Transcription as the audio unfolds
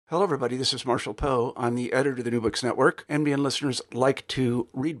Hello, everybody. This is Marshall Poe. I'm the editor of the New Books Network. NBN listeners like to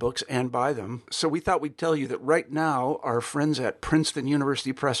read books and buy them. So we thought we'd tell you that right now, our friends at Princeton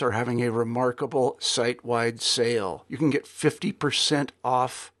University Press are having a remarkable site-wide sale. You can get 50%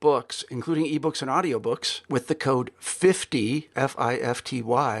 off books, including ebooks and audiobooks, with the code 50,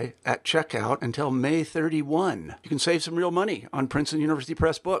 F-I-F-T-Y, at checkout until May 31. You can save some real money on Princeton University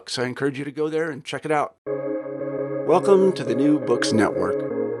Press books. I encourage you to go there and check it out. Welcome to the New Books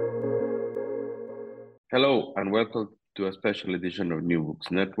Network. Hello and welcome to a special edition of New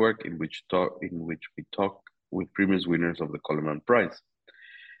Books Network in which we talk with previous winners of the Coleman Prize.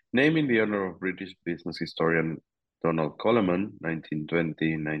 Named in the honor of British business historian Donald Coleman,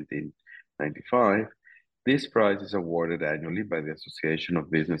 1920-1995, this prize is awarded annually by the Association of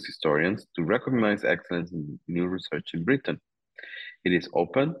Business Historians to recognize excellence in new research in Britain. It is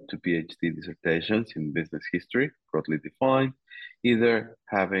open to PhD dissertations in business history, broadly defined, either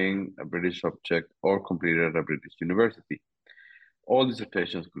having a British subject or completed at a British university. All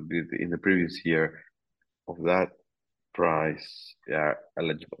dissertations completed in the previous year of that prize are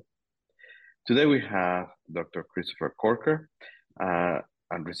eligible. Today we have Dr. Christopher Corker, and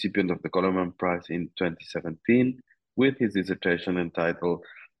recipient of the Coleman Prize in 2017, with his dissertation entitled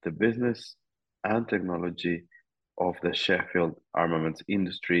The Business and Technology of the Sheffield Armaments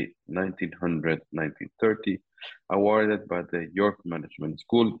Industry 1900-1930, awarded by the York Management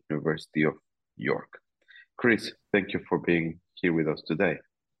School, University of York. Chris, thank you for being here with us today.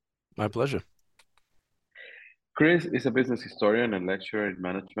 My pleasure. Chris is a business historian and lecturer in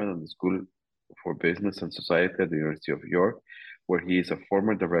management at the School for Business and Society at the University of York, where he is a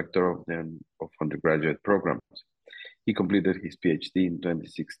former director of undergraduate programs. He completed his PhD in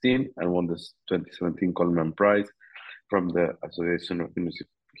 2016 and won the 2017 Coleman Prize from the Association of Business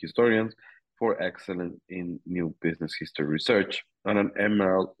Historians for excellence in new business history research, and an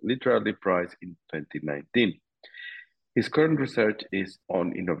Emerald Literary Prize in 2019. His current research is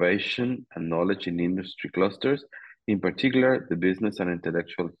on innovation and knowledge in industry clusters, in particular the business and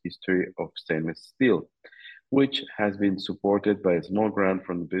intellectual history of stainless steel, which has been supported by a small grant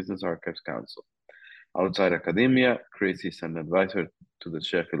from the Business Archives Council. Outside academia, Chris is an advisor to the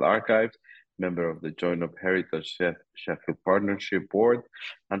Sheffield Archives, member of the Joint of Heritage Sheffield Partnership Board,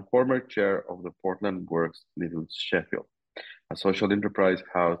 and former chair of the Portland Works Little Sheffield, a social enterprise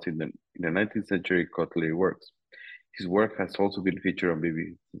housed in the 19th century cutlery works. His work has also been featured on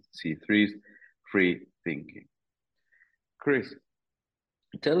BBC Three's Free Thinking. Chris,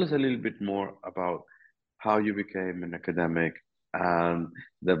 tell us a little bit more about how you became an academic and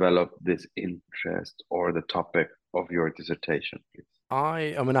developed this interest or the topic of your dissertation, please.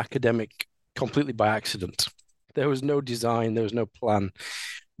 I am an academic completely by accident. There was no design, there was no plan,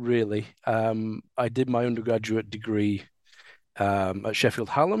 really. I did my undergraduate degree at Sheffield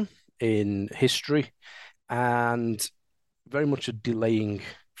Hallam in history, and very much a delaying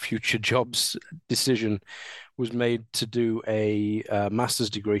future jobs decision was made to do a master's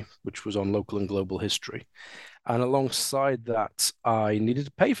degree, which was on local and global history. And alongside that, I needed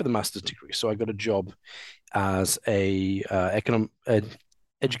to pay for the master's degree. So I got a job as a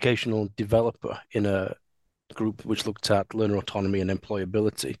educational developer in a group which looked at learner autonomy and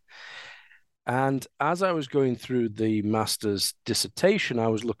employability. And as I was going through the master's dissertation, I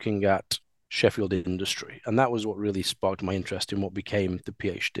was looking at Sheffield industry. And that was what really sparked my interest in what became the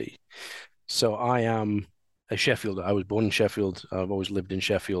PhD. So I am a Sheffielder. I was born in Sheffield. I've always lived in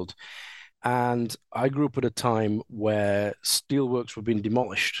Sheffield. And I grew up at a time where steelworks were being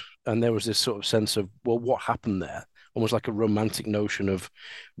demolished. And there was this sort of sense of, well, what happened there? Almost like a romantic notion of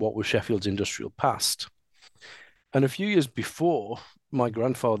what was Sheffield's industrial past. And a few years before, my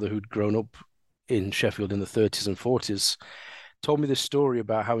grandfather, who'd grown up in Sheffield in the 30s and 40s, told me this story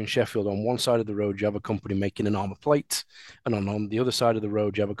about how in Sheffield, on one side of the road, you have a company making an armor plate, and on the other side of the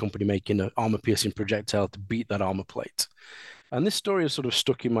road, you have a company making an armor-piercing projectile to beat that armor plate. And this story has sort of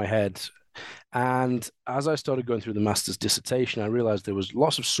stuck in my head. And as I started going through the master's dissertation, I realized there was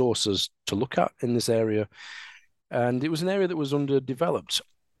lots of sources to look at in this area. And it was an area that was underdeveloped.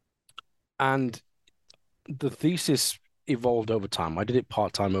 And the thesis evolved over time. I did it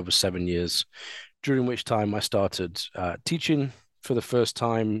part-time over 7 years, during which time I started teaching for the first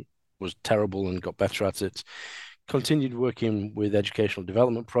time, was terrible and got better at it, continued working with educational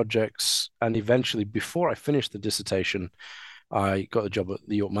development projects, and eventually, before I finished the dissertation, I got a job at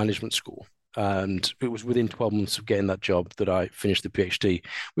the York Management School. And it was within 12 months of getting that job that I finished the PhD,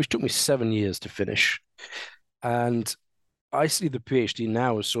 which took me 7 years to finish. And I see the PhD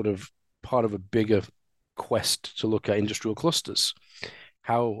now as sort of part of a bigger quest to look at industrial clusters.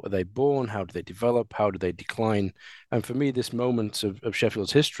 How are they born? How do they develop? How do they decline? And for me, this moment of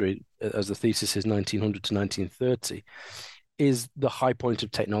Sheffield's history, as the thesis is 1900 to 1930, is the high point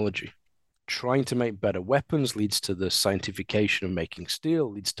of technology. Trying to make better weapons leads to the scientification of making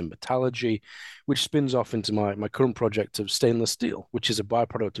steel, leads to metallurgy, which spins off into my current project of stainless steel, which is a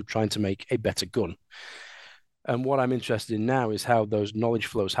byproduct of trying to make a better gun. And what I'm interested in now is how those knowledge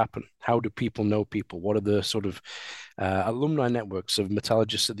flows happen. How do people know people? What are the sort of alumni networks of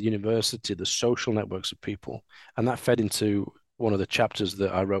metallurgists at the university, the social networks of people? And that fed into one of the chapters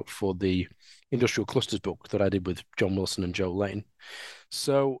that I wrote for the Industrial Clusters book that I did with John Wilson and Joe Lane.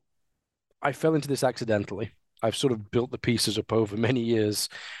 So I fell into this accidentally. I've sort of built the pieces up over many years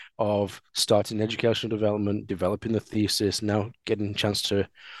of starting educational development, developing the thesis, now getting a chance to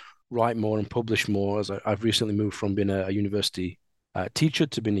write more and publish more, as I've recently moved from being a university teacher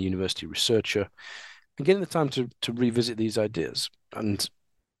to being a university researcher, and getting the time to revisit these ideas. And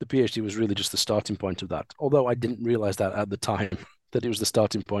the PhD was really just the starting point of that, although I didn't realize that at the time, that it was the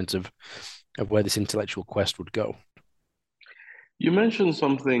starting point of where this intellectual quest would go. You mentioned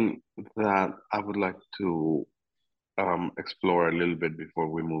something that I would like to explore a little bit before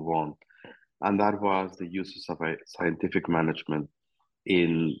we move on, and that was the use of scientific management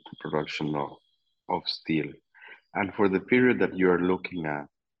in the production of steel. And for the period that you're looking at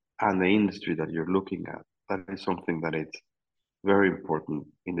and the industry that you're looking at, that is something that is very important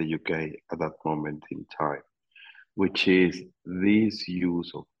in the UK at that moment in time, which is this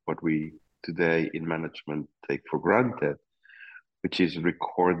use of what we today in management take for granted, which is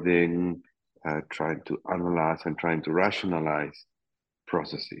recording, trying to analyze and trying to rationalize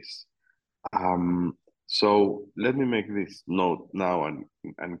processes. So let me make this note now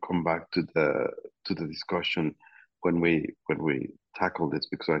and come back to the discussion when we tackle this,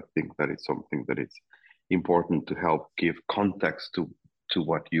 because I think that is something that is important to help give context to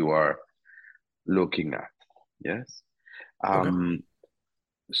what you are looking at. Yes. Okay.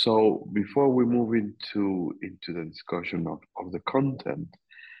 So before we move into the discussion of the content,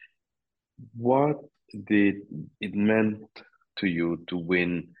 what did it meant to you to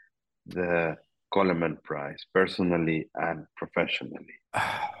win the Coleman Prize personally and professionally?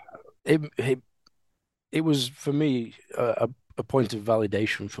 It was for me a point of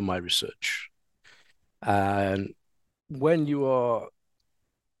validation for my research. And when you are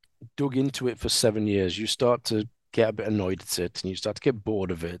dug into it for 7 years, you start to get a bit annoyed at it and you start to get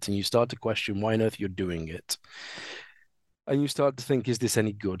bored of it and you start to question why on earth you're doing it. And you start to think, is this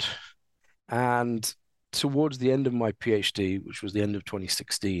any good? And towards the end of my PhD, which was the end of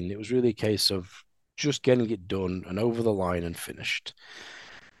 2016, it was really a case of just getting it done and over the line and finished.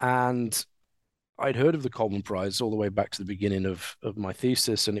 And I'd heard of the Coleman Prize all the way back to the beginning of my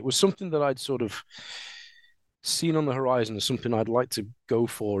thesis, and it was something that I'd sort of seen on the horizon as something I'd like to go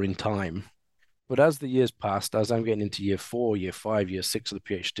for in time. But as the years passed, as I'm getting into year 4, year 5, year 6 of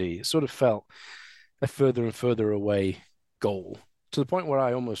the PhD, it sort of felt a further and further away goal to the point where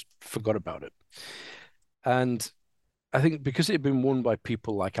I almost forgot about it. And I think because it had been won by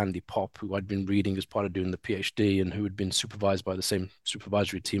people like Andy Popp, who I'd been reading as part of doing the PhD and who had been supervised by the same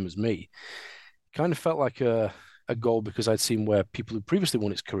supervisory team as me, it kind of felt like a goal because I'd seen where people who previously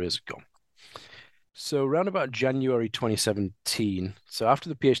won its careers had gone. So around about January 2017, so after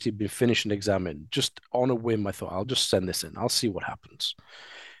the PhD had been finished and examined, just on a whim, I thought, I'll just send this in. I'll see what happens.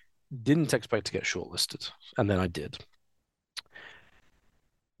 Didn't expect to get shortlisted, and then I did.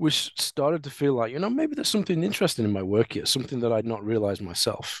 Which started to feel like, maybe there's something interesting in my work here, something that I'd not realized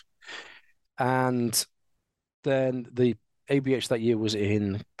myself. And then the ABH that year was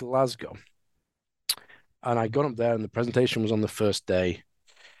in Glasgow. And I got up there and the presentation was on the first day.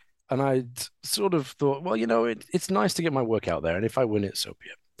 And I'd sort of thought, well, it's nice to get my work out there. And if I win it, so be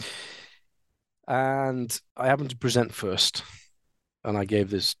it. And I happened to present first. And I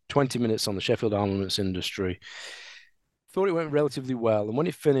gave this 20 minutes on the Sheffield armaments industry. Thought it went relatively well. And when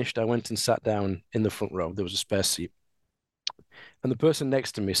it finished, I went and sat down in the front row. There was a spare seat. And the person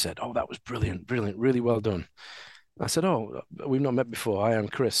next to me said, "Oh, that was brilliant, brilliant, really well done." I said, "Oh, we've not met before. Hi, I'm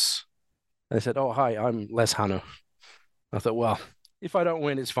Chris." And they said, "Oh, hi, I'm Les Hannah." I thought, well, if I don't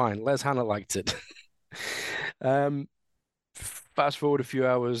win, it's fine. Les Hannah liked it. Fast forward a few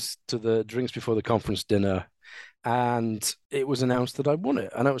hours to the drinks before the conference dinner, and it was announced that I won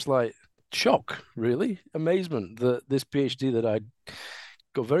it. And I was like, shock, really, amazement that this PhD that I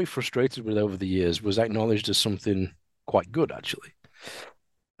got very frustrated with over the years was acknowledged as something quite good, actually.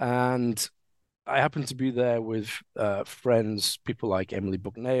 And I happened to be there with friends, people like Emily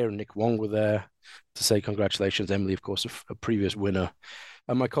Buckner and Nick Wong were there to say congratulations. Emily, of course, a previous winner.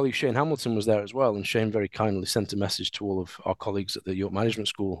 And my colleague Shane Hamilton was there as well. And Shane very kindly sent a message to all of our colleagues at the York Management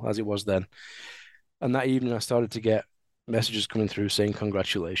School, as it was then. And that evening, I started to get messages coming through saying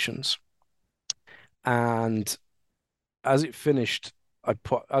congratulations. And as it finished,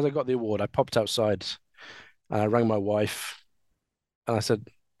 as I got the award, I popped outside and I rang my wife and I said,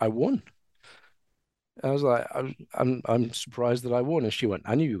 I won. I was like, I'm surprised that I won. And she went,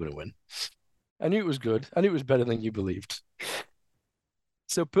 I knew you were going to win. I knew it was good. I knew it was better than you believed.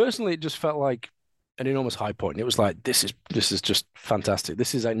 So personally, it just felt like an enormous high point. It was like, this is just fantastic.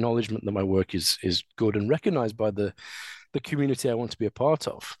 This is acknowledgement that my work is good and recognized by the community I want to be a part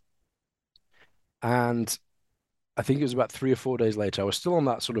of. And I think it was about 3 or 4 days later, I was still on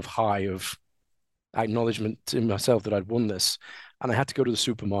that sort of high of acknowledgement in myself that I'd won this. And I had to go to the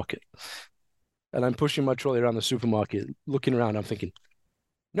supermarket. And I'm pushing my trolley around the supermarket, looking around. I'm thinking,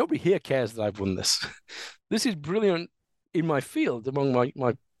 nobody here cares that I've won this. This is brilliant in my field among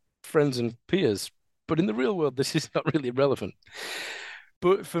my friends and peers. But in the real world, this is not really relevant.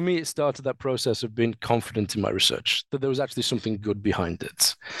 But for me, it started that process of being confident in my research, that there was actually something good behind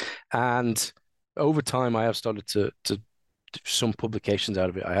it. And over time, I have started to do some publications out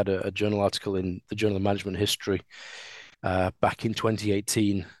of it. I had a journal article in the Journal of Management History back in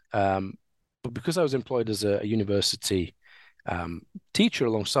 2018. But because I was employed as a university teacher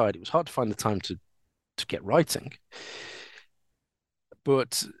alongside, it was hard to find the time to get writing.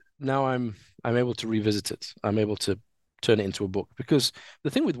 But now I'm able to revisit it. I'm able to turn it into a book because the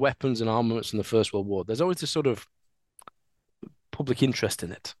thing with weapons and armaments in the First World War, there's always this sort of public interest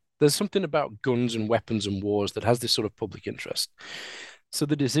in it. There's something about guns and weapons and wars that has this sort of public interest. So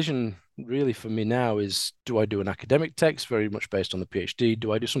the decision really for me now is, do I do an academic text very much based on the PhD?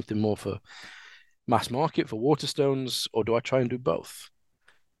 Do I do something more for mass market for Waterstones, or do I try and do both?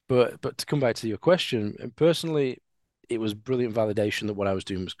 But to come back to your question, and personally, it was brilliant validation that what I was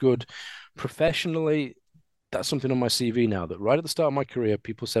doing was good. Professionally, that's something on my CV now that right at the start of my career,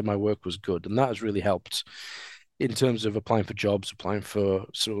 people said my work was good, and that has really helped in terms of applying for jobs, applying for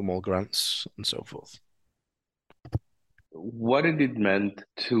more grants, and so forth. What did it meant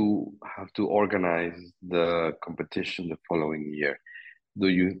to have to organize the competition the following year? Do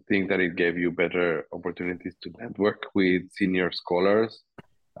you think that it gave you better opportunities to network with senior scholars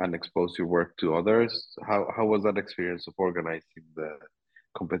and expose your work to others? How was that experience of organizing the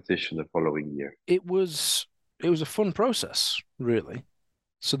competition the following year? It was a fun process, really.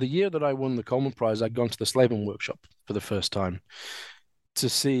 So the year that I won the Coleman Prize, I'd gone to the Slaven workshop for the first time to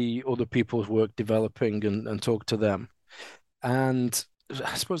see other people's work developing and talk to them. And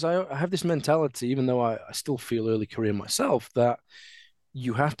I suppose I have this mentality, even though I still feel early career myself, that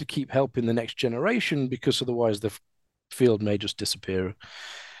you have to keep helping the next generation because otherwise the field may just disappear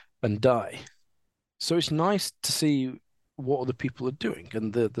and die. So it's nice to see what other people are doing.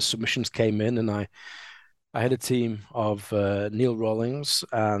 And the submissions came in, and I had a team of Neil Rawlings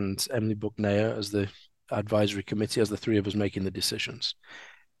and Emily Buckner as the advisory committee, as the three of us making the decisions.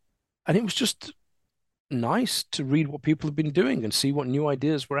 And it was just nice to read what people have been doing and see what new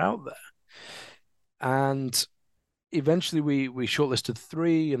ideas were out there. And eventually we shortlisted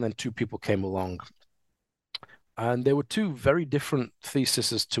 3, and then 2 people came along. And there were 2 very different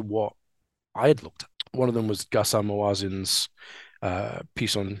theses as to what I had looked at. One of them was Ghassan Mawazin's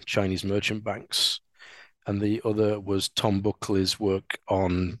piece on Chinese merchant banks, and the other was Tom Buckley's work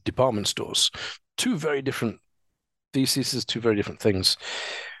on department stores. 2 very different theses, 2 very different things.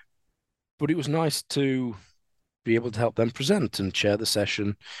 But it was nice to be able to help them present and chair the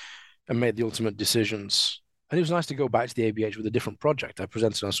session and make the ultimate decisions. And it was nice to go back to the ABH with a different project. I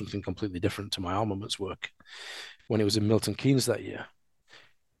presented on something completely different to my Armaments work when it was in Milton Keynes that year.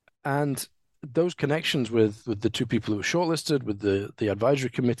 And those connections with the 2 people who were shortlisted, with the advisory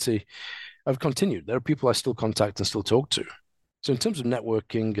committee, have continued. There are people I still contact and still talk to. So in terms of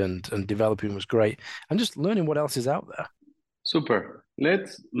networking and developing was great, and just learning what else is out there. Super.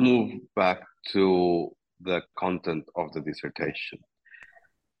 Let's move back to the content of the dissertation.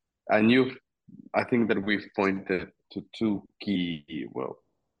 And I think that we've pointed to 2 key, well,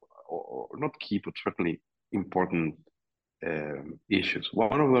 or not key, but certainly important issues.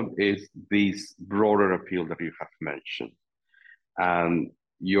 One of them is this broader appeal that you have mentioned, and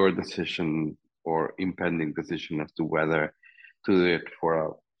your decision or impending decision as to whether to do it for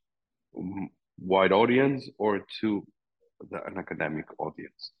a wide audience or to an academic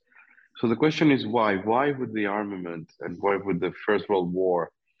audience. So the question is why? Why would the armament and why would the First World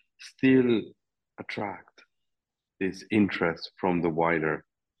War still attract this interest from the wider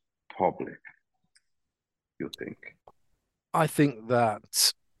public? you think? I think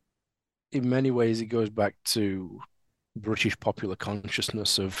that in many ways it goes back to British popular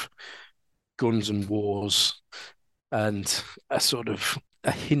consciousness of guns and wars and a sort of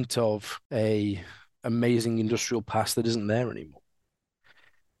a hint of a amazing industrial past that isn't there anymore.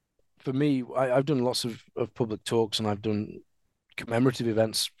 For me, I've done lots of public talks and I've done commemorative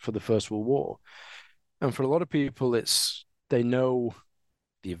events for the First World War. And for a lot of people, they know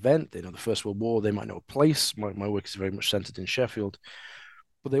the event, they know the First World War, they might know a place. My work is very much centered in Sheffield,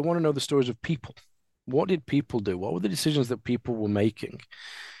 but they want to know the stories of people. What did people do? What were the decisions that people were making?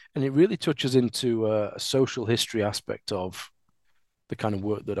 And it really touches into a social history aspect of the kind of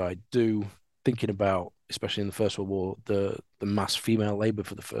work that I do, thinking about, especially in the First World War, the mass female labor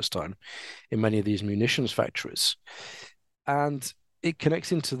for the first time in many of these munitions factories. And it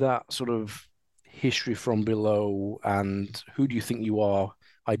connects into that sort of history from below and who do you think you are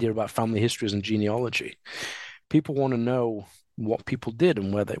idea about family histories and genealogy. People want to know what people did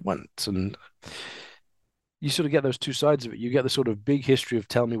and where they went. And you sort of get those two sides of it. You get the sort of big history of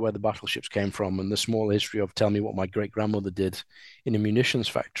tell me where the battleships came from and the small history of tell me what my great grandmother did in a munitions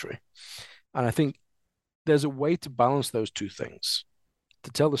factory. And I think there's a way to balance those two things,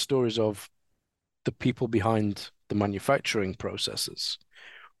 to tell the stories of the people behind the manufacturing processes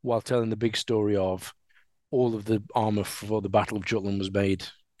while telling the big story of all of the armor for the Battle of Jutland was made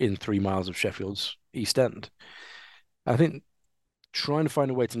in 3 miles of Sheffield's East End. I think trying to find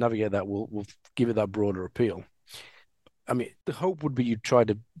a way to navigate that will give it that broader appeal. I mean, the hope would be you try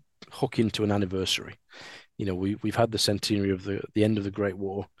to hook into an anniversary. You know, we've had the centenary of the end of the Great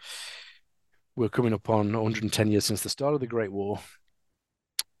War. We're coming up on 110 years since the start of the Great War.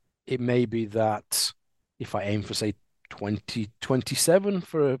 It may be that if I aim for, say, 2027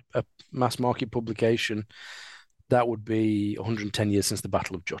 for a mass market publication, that would be 110 years since the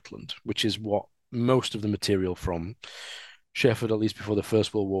Battle of Jutland, which is what most of the material from Sheffield, at least before the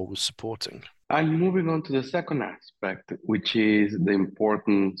First World War, was supporting. And moving on to the second aspect, which is the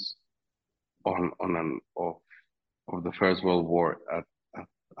importance of the First World War at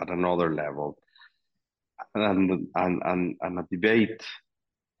another level, and a debate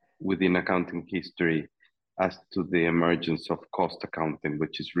within accounting history as to the emergence of cost accounting,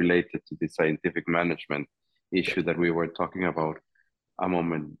 which is related to the scientific management issue that we were talking about a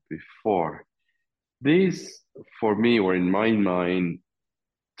moment before. This, for me, or in my mind,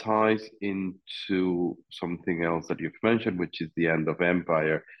 ties into something else that you've mentioned, which is the end of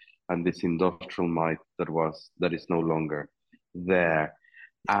empire and this industrial might that is no longer there,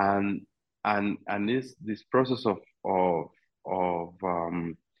 and this process of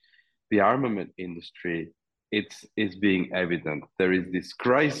the armament industry, it's being evident. There is this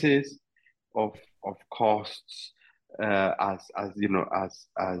crisis of costs, as you know, as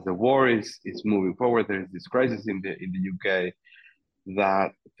the war is moving forward. There is this crisis in the UK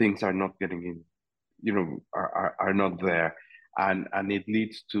that things are not getting in, are not there, and it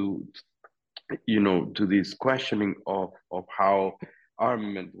leads to, to this questioning of how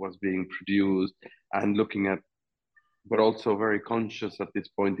armament was being produced, and looking at, but also very conscious at this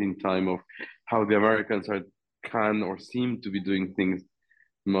point in time of how the Americans can or seem to be doing things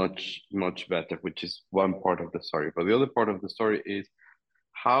much better, which is one part of the story. But the other part of the story is,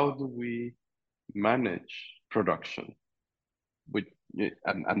 how do we manage production?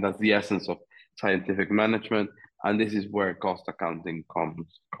 And that's the essence of scientific management, and this is where cost accounting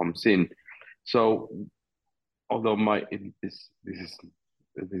comes in. So, although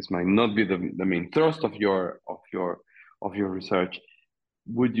this might not be the main thrust of your research,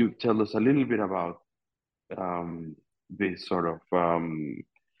 would you tell us a little bit about this sort of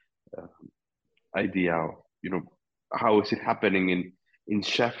uh, idea of, how is it happening in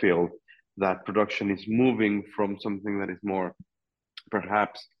Sheffield, that production is moving from something that is more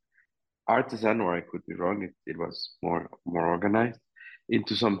perhaps artisan, or I could be wrong, it was more organized,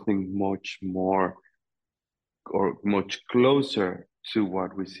 into something much more, or much closer to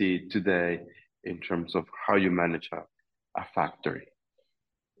what we see today in terms of how you manage a factory?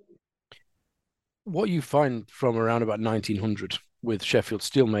 What you find from around about 1900 with Sheffield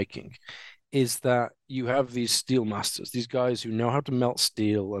steelmaking is that you have these steel masters, these guys who know how to melt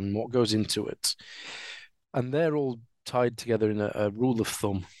steel and what goes into it. And they're all tied together in a rule of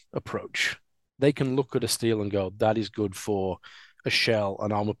thumb approach. They can look at a steel and go, that is good for a shell,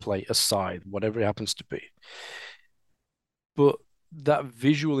 an armor plate, a scythe, whatever it happens to be. But that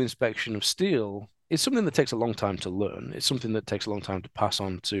visual inspection of steel is something that takes a long time to learn. It's something that takes a long time to pass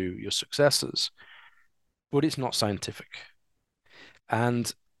on to your successors, but it's not scientific.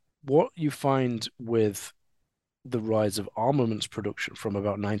 And what you find with the rise of armaments production from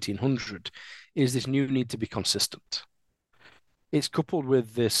about 1900 is this new need to be consistent. It's coupled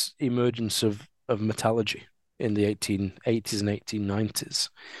with this emergence of metallurgy in the 1880s and 1890s.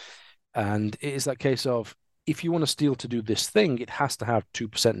 And it is that case of, if you want a steel to do this thing, it has to have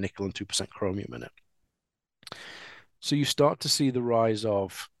 2% nickel and 2% chromium in it. So you start to see the rise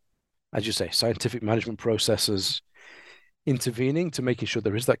of, as you say, scientific management processes intervening to making sure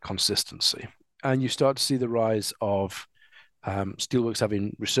there is that consistency. And you start to see the rise of steelworks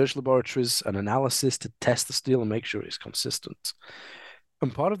having research laboratories and analysis to test the steel and make sure it's consistent.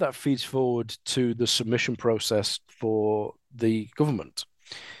 And part of that feeds forward to the submission process for the government.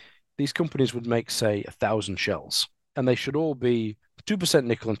 These companies would make, say, 1,000 shells, and they should all be 2%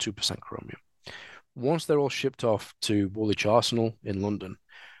 nickel and 2% chromium. Once they're all shipped off to Woolwich Arsenal in London,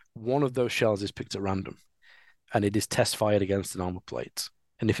 one of those shells is picked at random, and it is test fired against an armor plate.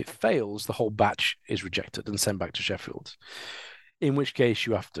 And if it fails, the whole batch is rejected and sent back to Sheffield, in which case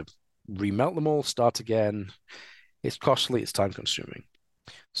you have to remelt them all, start again. It's costly, it's time consuming.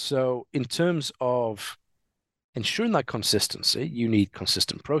 So in terms of ensuring that consistency, you need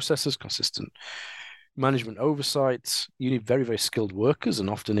consistent processes, consistent management oversight. You need very, very skilled workers, and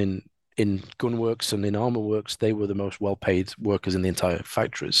often in gunworks and in armor works, they were the most well-paid workers in the entire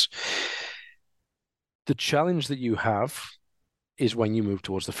factories. The challenge that you have is when you move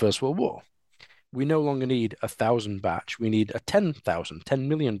towards the First World War. We no longer need 1,000 batch. We need a 10,000, 10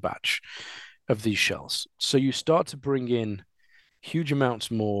 million batch of these shells. So you start to bring in huge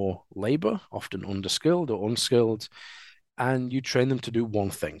amounts more labor, often underskilled or unskilled, and you train them to do one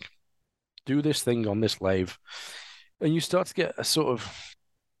thing. Do this thing on this lathe. And you start to get a sort of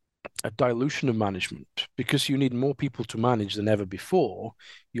a dilution of management because you need more people to manage than ever before.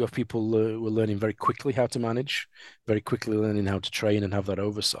 You have people who are learning very quickly how to manage, very quickly learning how to train and have that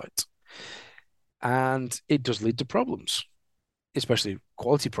oversight. And it does lead to problems, especially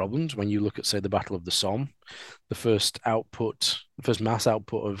quality problems. When you look at, say, the Battle of the Somme, the first mass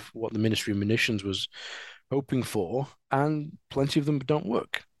output of what the Ministry of Munitions was hoping for, and plenty of them don't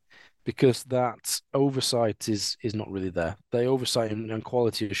work because that oversight is not really there. The oversight and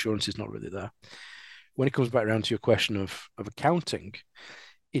quality assurance is not really there. When it comes back around to your question of accounting,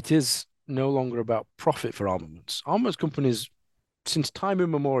 it is no longer about profit for armaments. Armaments companies, since time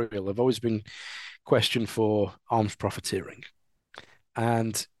immemorial, have always been questioned for arms profiteering.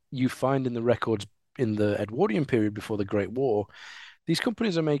 And you find in the records in the Edwardian period before the Great War, these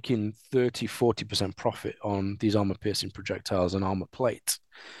companies are making 30, 40% profit on these armor-piercing projectiles and armor plate.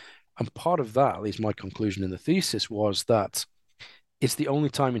 And part of that, at least my conclusion in the thesis, was that it's the only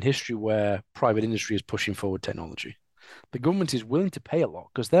time in history where private industry is pushing forward technology. The government is willing to pay a lot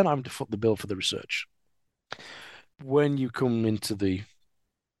because they're not having to foot the bill for the research. When you come into the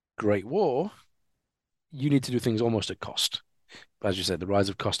Great War, you need to do things almost at cost. As you said, the rise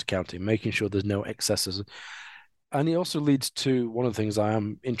of cost accounting, making sure there's no excesses. And it also leads to one of the things I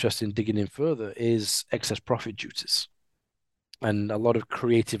am interested in digging in further is excess profit duties and a lot of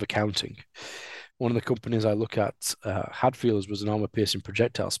creative accounting. One of the companies I look at, Hadfields, was an armor-piercing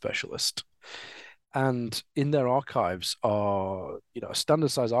projectile specialist. And in their archives are, a standard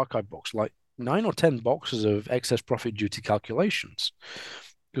size archive box, like 9 or 10 boxes of excess profit duty calculations,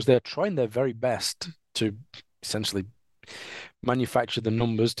 because they're trying their very best to essentially manufacture the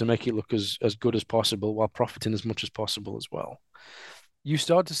numbers to make it look as good as possible while profiting as much as possible as well. You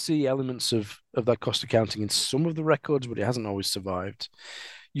start to see elements of that cost accounting in some of the records, but it hasn't always survived.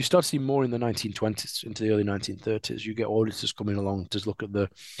 You start to see more in the 1920s into the early 1930s. You get auditors coming along to look at the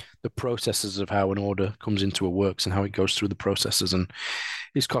processes of how an order comes into a works and how it goes through the processes and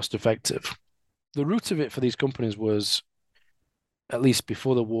is cost effective. The root of it for these companies was, at least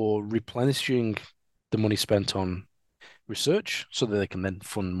before the war, replenishing the money spent on research so that they can then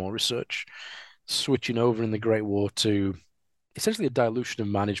fund more research, switching over in the Great War to essentially a dilution of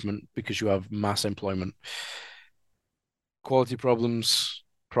management because you have mass employment, quality problems,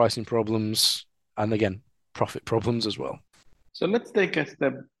 pricing problems, and again, profit problems as well. So let's take a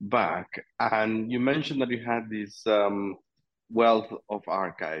step back. And you mentioned that you had this wealth of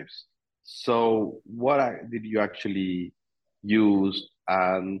archives. So did you actually use?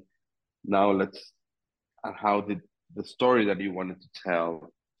 And now and how did the story that you wanted to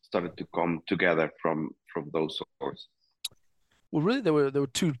tell started to come together from those sources? Well, really, there were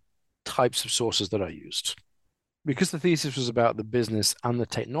two types of sources that I used. Because the thesis was about the business and the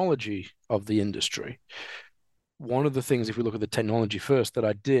technology of the industry, one of the things, if we look at the technology first, that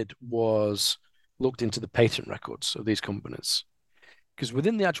I did was looked into the patent records of these companies. Because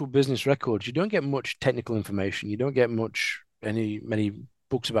within the actual business records, you don't get much technical information. You don't get many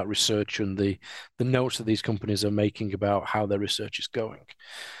books about research and the notes that these companies are making about how their research is going.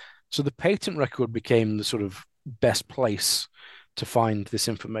 So the patent record became the sort of best place to find this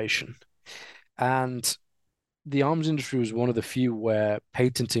information. And the arms industry was one of the few where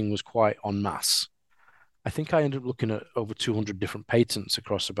patenting was quite en masse. I think I ended up looking at over 200 different patents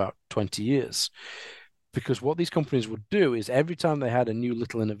across about 20 years. Because what these companies would do is every time they had a new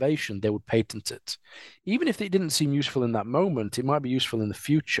little innovation, they would patent it. Even if it didn't seem useful in that moment, it might be useful in the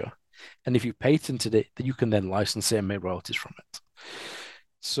future. And if you patented it, you can then license it and make royalties from it.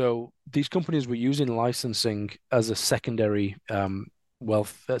 So these companies were using licensing as a secondary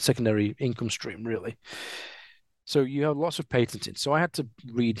secondary income stream, really. So you have lots of patenting. So I had to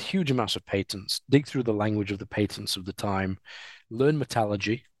read huge amounts of patents, dig through the language of the patents of the time, learn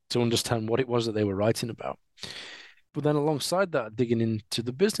metallurgy to understand what it was that they were writing about. But then alongside that, digging into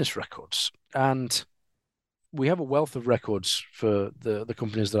the business records. And we have a wealth of records for the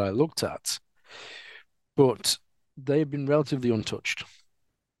companies that I looked at, but they've been relatively untouched.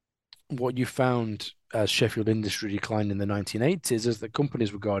 What you found as Sheffield industry declined in the 1980s is that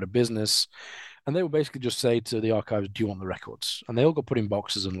companies would go out of business and they would basically just say to the archives, do you want the records? And they all got put in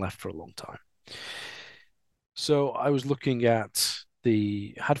boxes and left for a long time. So I was looking at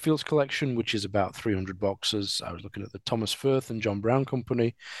the Hadfield's collection, which is about 300 boxes. I was looking at the Thomas Firth and John Brown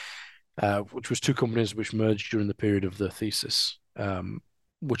Company, which was two companies which merged during the period of the thesis,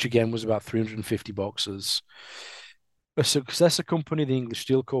 which again was about 350 boxes. A successor company, the English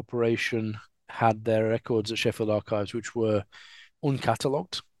Steel Corporation, had their records at Sheffield Archives, which were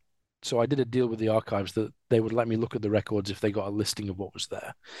uncatalogued. So I did a deal with the archives that they would let me look at the records if they got a listing of what was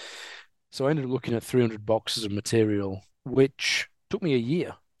there. So I ended up looking at 300 boxes of material, which took me a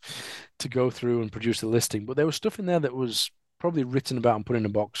year to go through and produce a listing. But there was stuff in there that was probably written about and put in a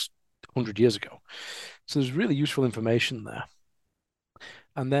box 100 years ago. So there's really useful information there.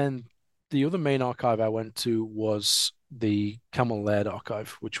 And then the other main archive I went to was the Camel Laird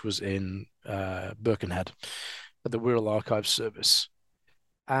archive, which was in Birkenhead at the Wirral Archive Service.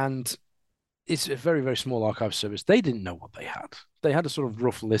 And it's a very, very small archive service. They didn't know what they had. They had a sort of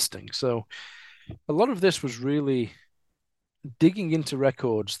rough listing. So a lot of this was really digging into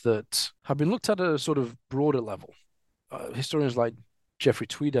records that have been looked at a sort of broader level. Historians like Geoffrey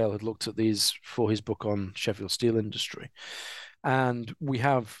Tweedale had looked at these for his book on Sheffield steel industry. And we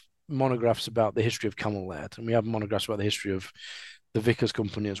have monographs about the history of Camel Laird, and we have monographs about the history of the Vickers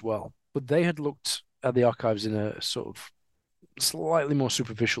Company as well. But they had looked at the archives in a sort of slightly more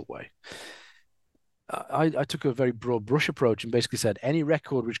superficial way. I took a very broad brush approach and basically said, any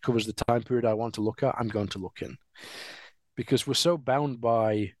record which covers the time period I want to look at, I'm going to look in. Because we're so bound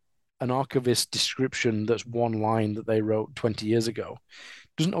by an archivist description that's one line that they wrote 20 years ago.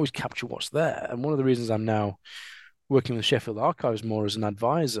 It doesn't always capture what's there. And one of the reasons I'm now working with Sheffield Archives more as an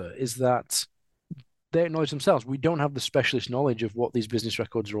advisor is that they acknowledge themselves, we don't have the specialist knowledge of what these business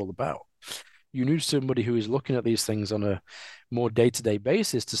records are all about. You need somebody who is looking at these things on a more day-to-day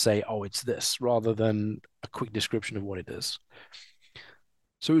basis to say, oh, it's this, rather than a quick description of what it is.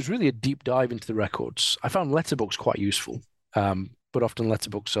 So it was really a deep dive into the records. I found letterbooks quite useful, but often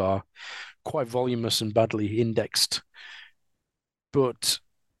letterbooks are quite voluminous and badly indexed. But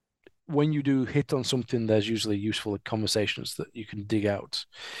when you do hit on something, there's usually useful conversations that you can dig out.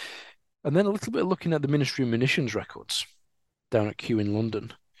 And then a little bit looking at the Ministry of Munitions records down at Kew in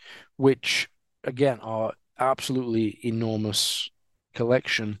London, which, again, are absolutely enormous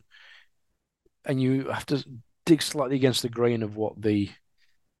collection. And you have to dig slightly against the grain of what the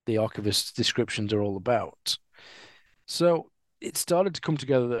archivist's descriptions are all about. So it started to come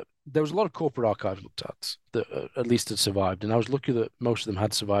together that there was a lot of corporate archives looked at that at least had survived. And I was lucky that most of them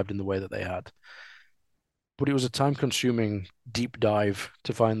had survived in the way that they had. But it was a time-consuming deep dive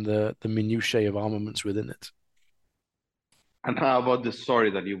to find the minutiae of armaments within it. And how about the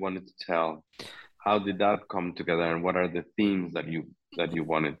story that you wanted to tell? How did that come together, and what are the themes that you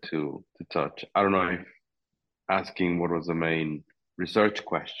wanted to touch? I don't know if asking what was the main research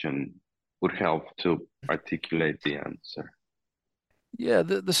question would help to articulate the answer. Yeah,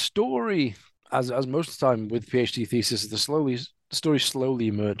 the story, as most of the time with PhD thesis, the story slowly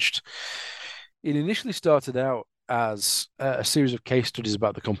emerged. It initially started out as a series of case studies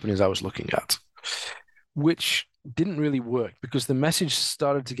about the companies I was looking at, which didn't really work because the message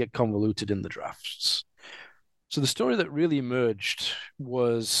started to get convoluted in the drafts. So the story that really emerged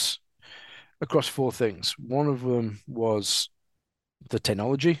was across four things. One of them was the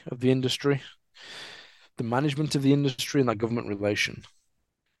technology of the industry, the management of the industry and that government relation,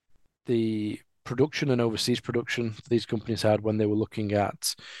 the production and overseas production these companies had when they were looking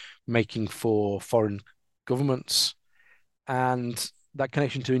at making for foreign governments, and that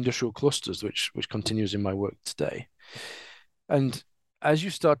connection to industrial clusters, which continues in my work today. And as you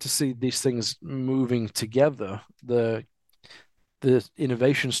start to see these things moving together, the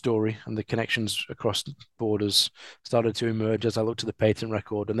innovation story and the connections across borders started to emerge as I looked at the patent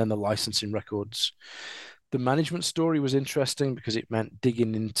record and then the licensing records. The management story was interesting because it meant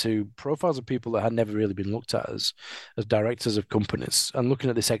digging into profiles of people that had never really been looked at as directors of companies and looking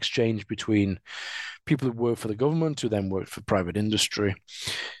at this exchange between people who work for the government who then worked for private industry.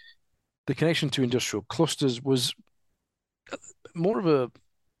 The connection to industrial clusters was more of a,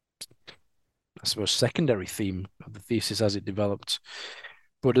 I suppose, secondary theme of the thesis as it developed,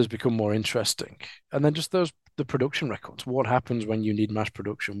 but has become more interesting. And then just the production records. What happens when you need mass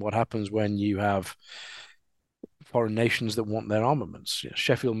production? What happens when you have foreign nations that want their armaments?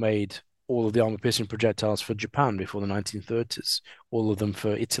 Sheffield made all of the armor-piercing projectiles for Japan before the 1930s, all of them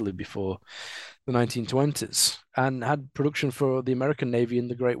for Italy before the 1920s, and had production for the American Navy in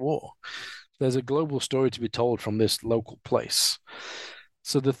the Great War. There's a global story to be told from this local place.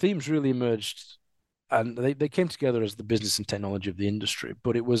 So the themes really emerged, and they came together as the business and technology of the industry,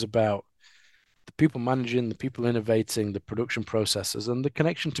 but it was about the people managing, the people innovating, the production processes, and the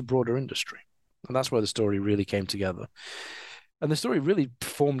connection to broader industry. And that's where the story really came together. And the story really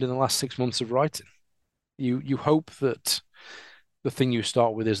formed in the last 6 months of writing. You hope that the thing you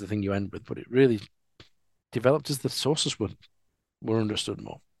start with is the thing you end with, but it really developed as the sources were understood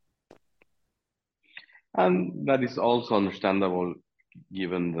more. And that is also understandable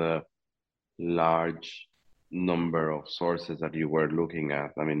given the large number of sources that you were looking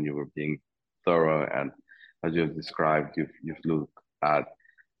at. I mean, you were being thorough, and as you've described, you've looked at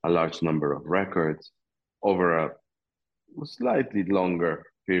a large number of records over a slightly longer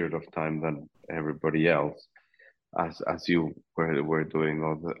period of time than everybody else, as you were doing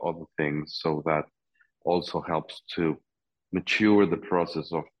all the things. So that also helps to mature the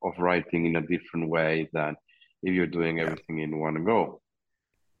process of writing in a different way than if you're doing everything in one go.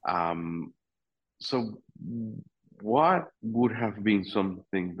 So what would have been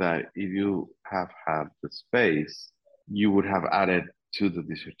something that if you have had the space, you would have added to the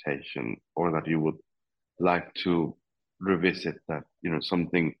dissertation, or that you would like to revisit, that,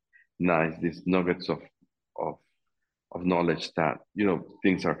 something nice, these nuggets of knowledge that,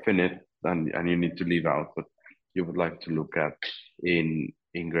 things are finite and you need to leave out, but you would like to look at in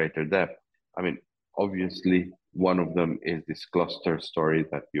greater depth? I mean, obviously, one of them is this cluster story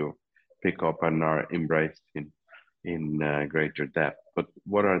that you pick up and are embraced in greater depth. But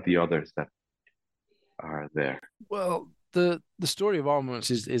what are the others that are there? Well, the story of armaments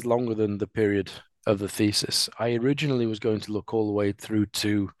is longer than the period of the thesis. I originally was going to look all the way through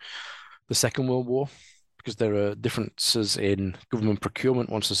to the Second World War, because there are differences in government procurement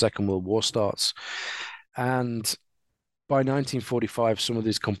once the Second World War starts. And by 1945, some of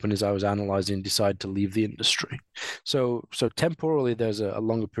these companies I was analyzing decided to leave the industry. So temporally, there's a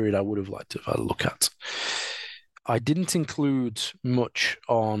longer period I would have liked to look at. I didn't include much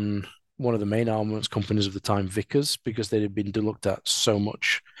on one of the main armaments companies of the time, Vickers, because they had been looked at so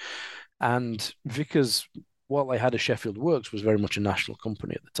much. And Vickers, while they had a Sheffield Works, was very much a national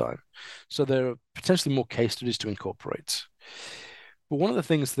company at the time. So there are potentially more case studies to incorporate. But one of the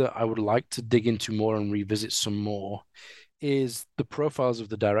things that I would like to dig into more and revisit some more is the profiles of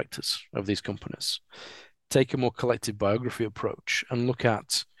the directors of these companies. Take a more collective biography approach and look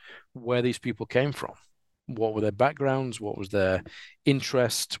at where these people came from. What were their backgrounds? What was their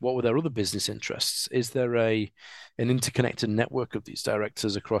interest? What were their other business interests? Is there an interconnected network of these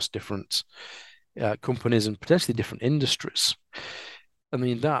directors across different companies and potentially different industries? I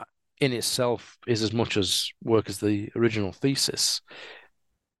mean, that in itself is as much as work as the original thesis,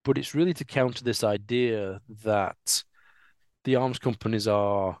 but it's really to counter this idea that the arms companies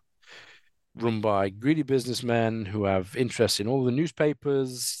are run by greedy businessmen who have interests in all the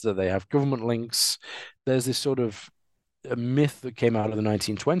newspapers, that they have government links. There's this sort of a myth that came out of the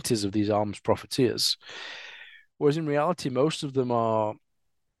 1920s of these arms profiteers, whereas in reality, most of them are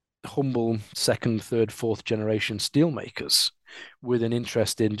humble second, third, fourth generation steelmakers with an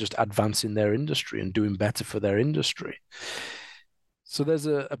interest in just advancing their industry and doing better for their industry. So there's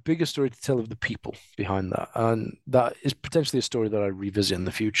a bigger story to tell of the people behind that. And that is potentially a story that I revisit in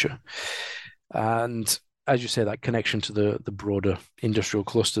the future. And as you say, that connection to the broader industrial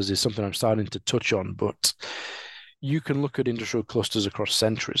clusters is something I'm starting to touch on. But you can look at industrial clusters across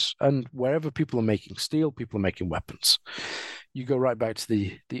centuries, and wherever people are making steel, people are making weapons. You go right back to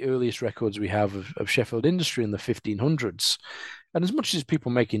the earliest records we have of Sheffield industry in the 1500s. And as much as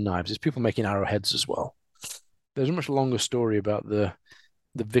people making knives, there's people making arrowheads as well. There's a much longer story about the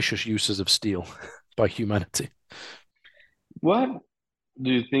vicious uses of steel by humanity. What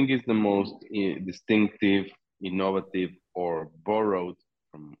do you think is the most distinctive, innovative, or borrowed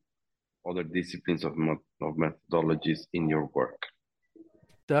from other disciplines of methodologies in your work?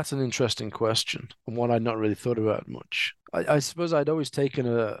 That's an interesting question, and one I'd not really thought about much. I suppose I'd always taken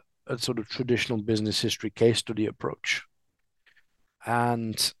a sort of traditional business history case study approach.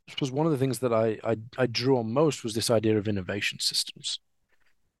 And I suppose one of the things that I drew on most was this idea of innovation systems.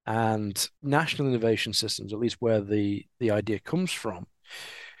 And national innovation systems, at least where the idea comes from,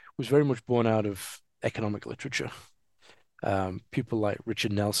 was very much born out of economic literature. People like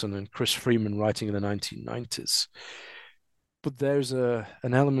Richard Nelson and Chris Freeman writing in the 1990s. But there's an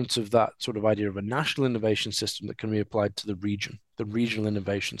element of that sort of idea of a national innovation system that can be applied to the region, the regional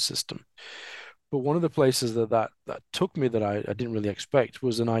innovation system. But one of the places that took me that I didn't really expect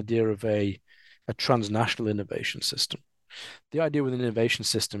was an idea of a transnational innovation system. The idea with an innovation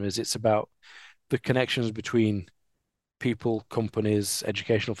system is it's about the connections between people, companies,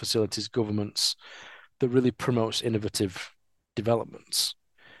 educational facilities, governments that really promotes innovative developments.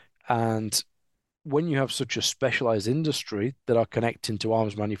 And when you have such a specialized industry that are connecting to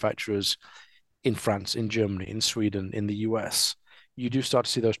arms manufacturers in France, in Germany, in Sweden, in the US, you do start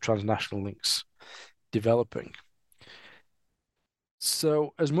to see those transnational links developing.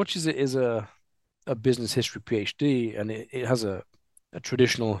 So, as much as it is a business history PhD and it has a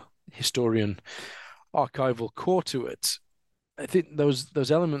traditional historian archival core to it, I think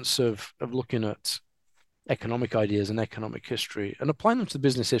those elements of looking at economic ideas and economic history and applying them to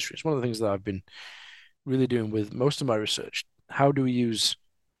business history is one of the things that I've been really doing with most of my research. How do we use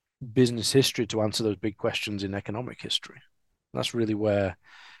business history to answer those big questions in economic history? That's really where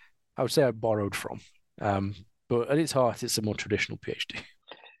I would say I borrowed from. Um, but at its heart, it's a more traditional PhD.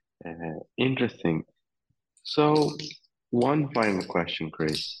 Interesting. So, one final question,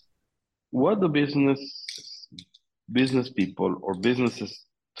 Chris. What do business people or businesses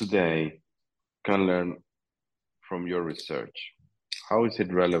today can learn from your research? How is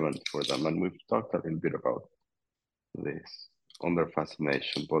it relevant for them? And we've talked a little bit about this on their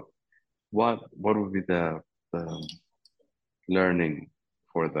fascination, but what would be the learning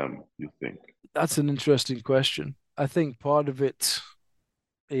for them, you think? That's an interesting question. I think part of it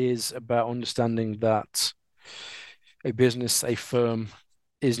is about understanding that a business, a firm,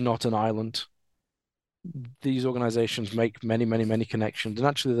 is not an island. These organizations make many, many, many connections. And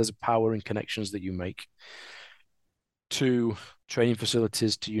actually, there's a power in connections that you make to training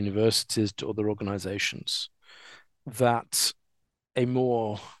facilities, to universities, to other organizations, that a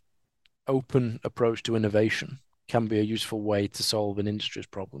more open approach to innovation can be a useful way to solve an industry's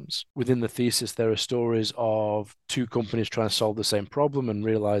problems. Within the thesis, there are stories of two companies trying to solve the same problem and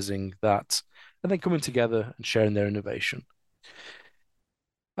realizing that, and then coming together and sharing their innovation.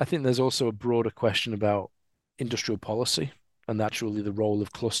 I think there's also a broader question about industrial policy and naturally the role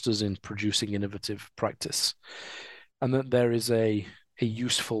of clusters in producing innovative practice. And that there is a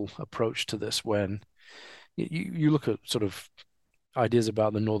useful approach to this when you look at sort of ideas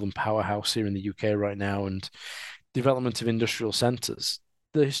about the Northern Powerhouse here in the UK right now and development of industrial centres.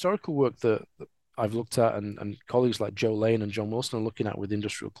 The historical work that I've looked at and colleagues like Joe Lane and John Wilson are looking at with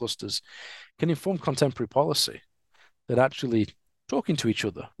industrial clusters can inform contemporary policy that actually talking to each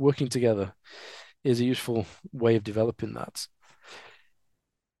other, working together is a useful way of developing that.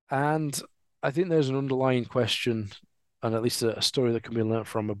 And I think there's an underlying question, and at least a story that can be learned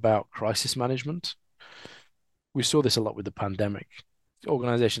from about crisis management. We saw this a lot with the pandemic.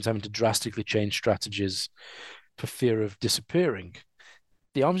 Organizations having to drastically change strategies for fear of disappearing.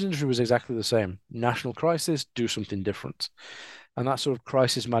 The arms industry was exactly the same. National crisis, do something different. And that sort of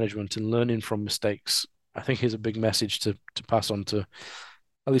crisis management and learning from mistakes, I think, is a big message to pass on to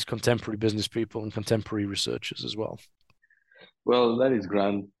at least contemporary business people and contemporary researchers as well. Well, that is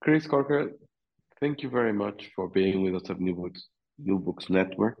grand. Chris Corker, thank you very much for being with us at New Books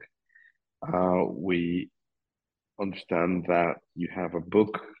Network. We understand that you have a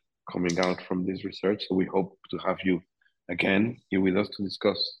book coming out from this research, so we hope to have you again here with us to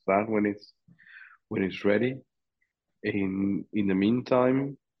discuss that when it's ready. In the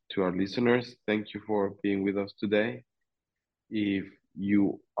meantime, to our listeners, thank you for being with us today. If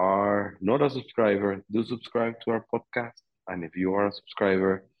you are not a subscriber, do subscribe to our podcast. And if you are a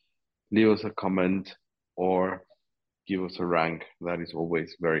subscriber, leave us a comment or give us a rank. That is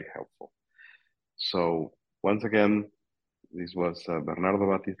always very helpful. So once again, this was Bernardo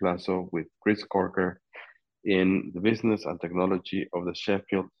Batis Lasso with Chris Corker in The Business and Technology of the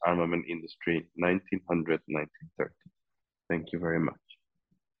Sheffield Armament Industry, 1900-1930. Thank you very much.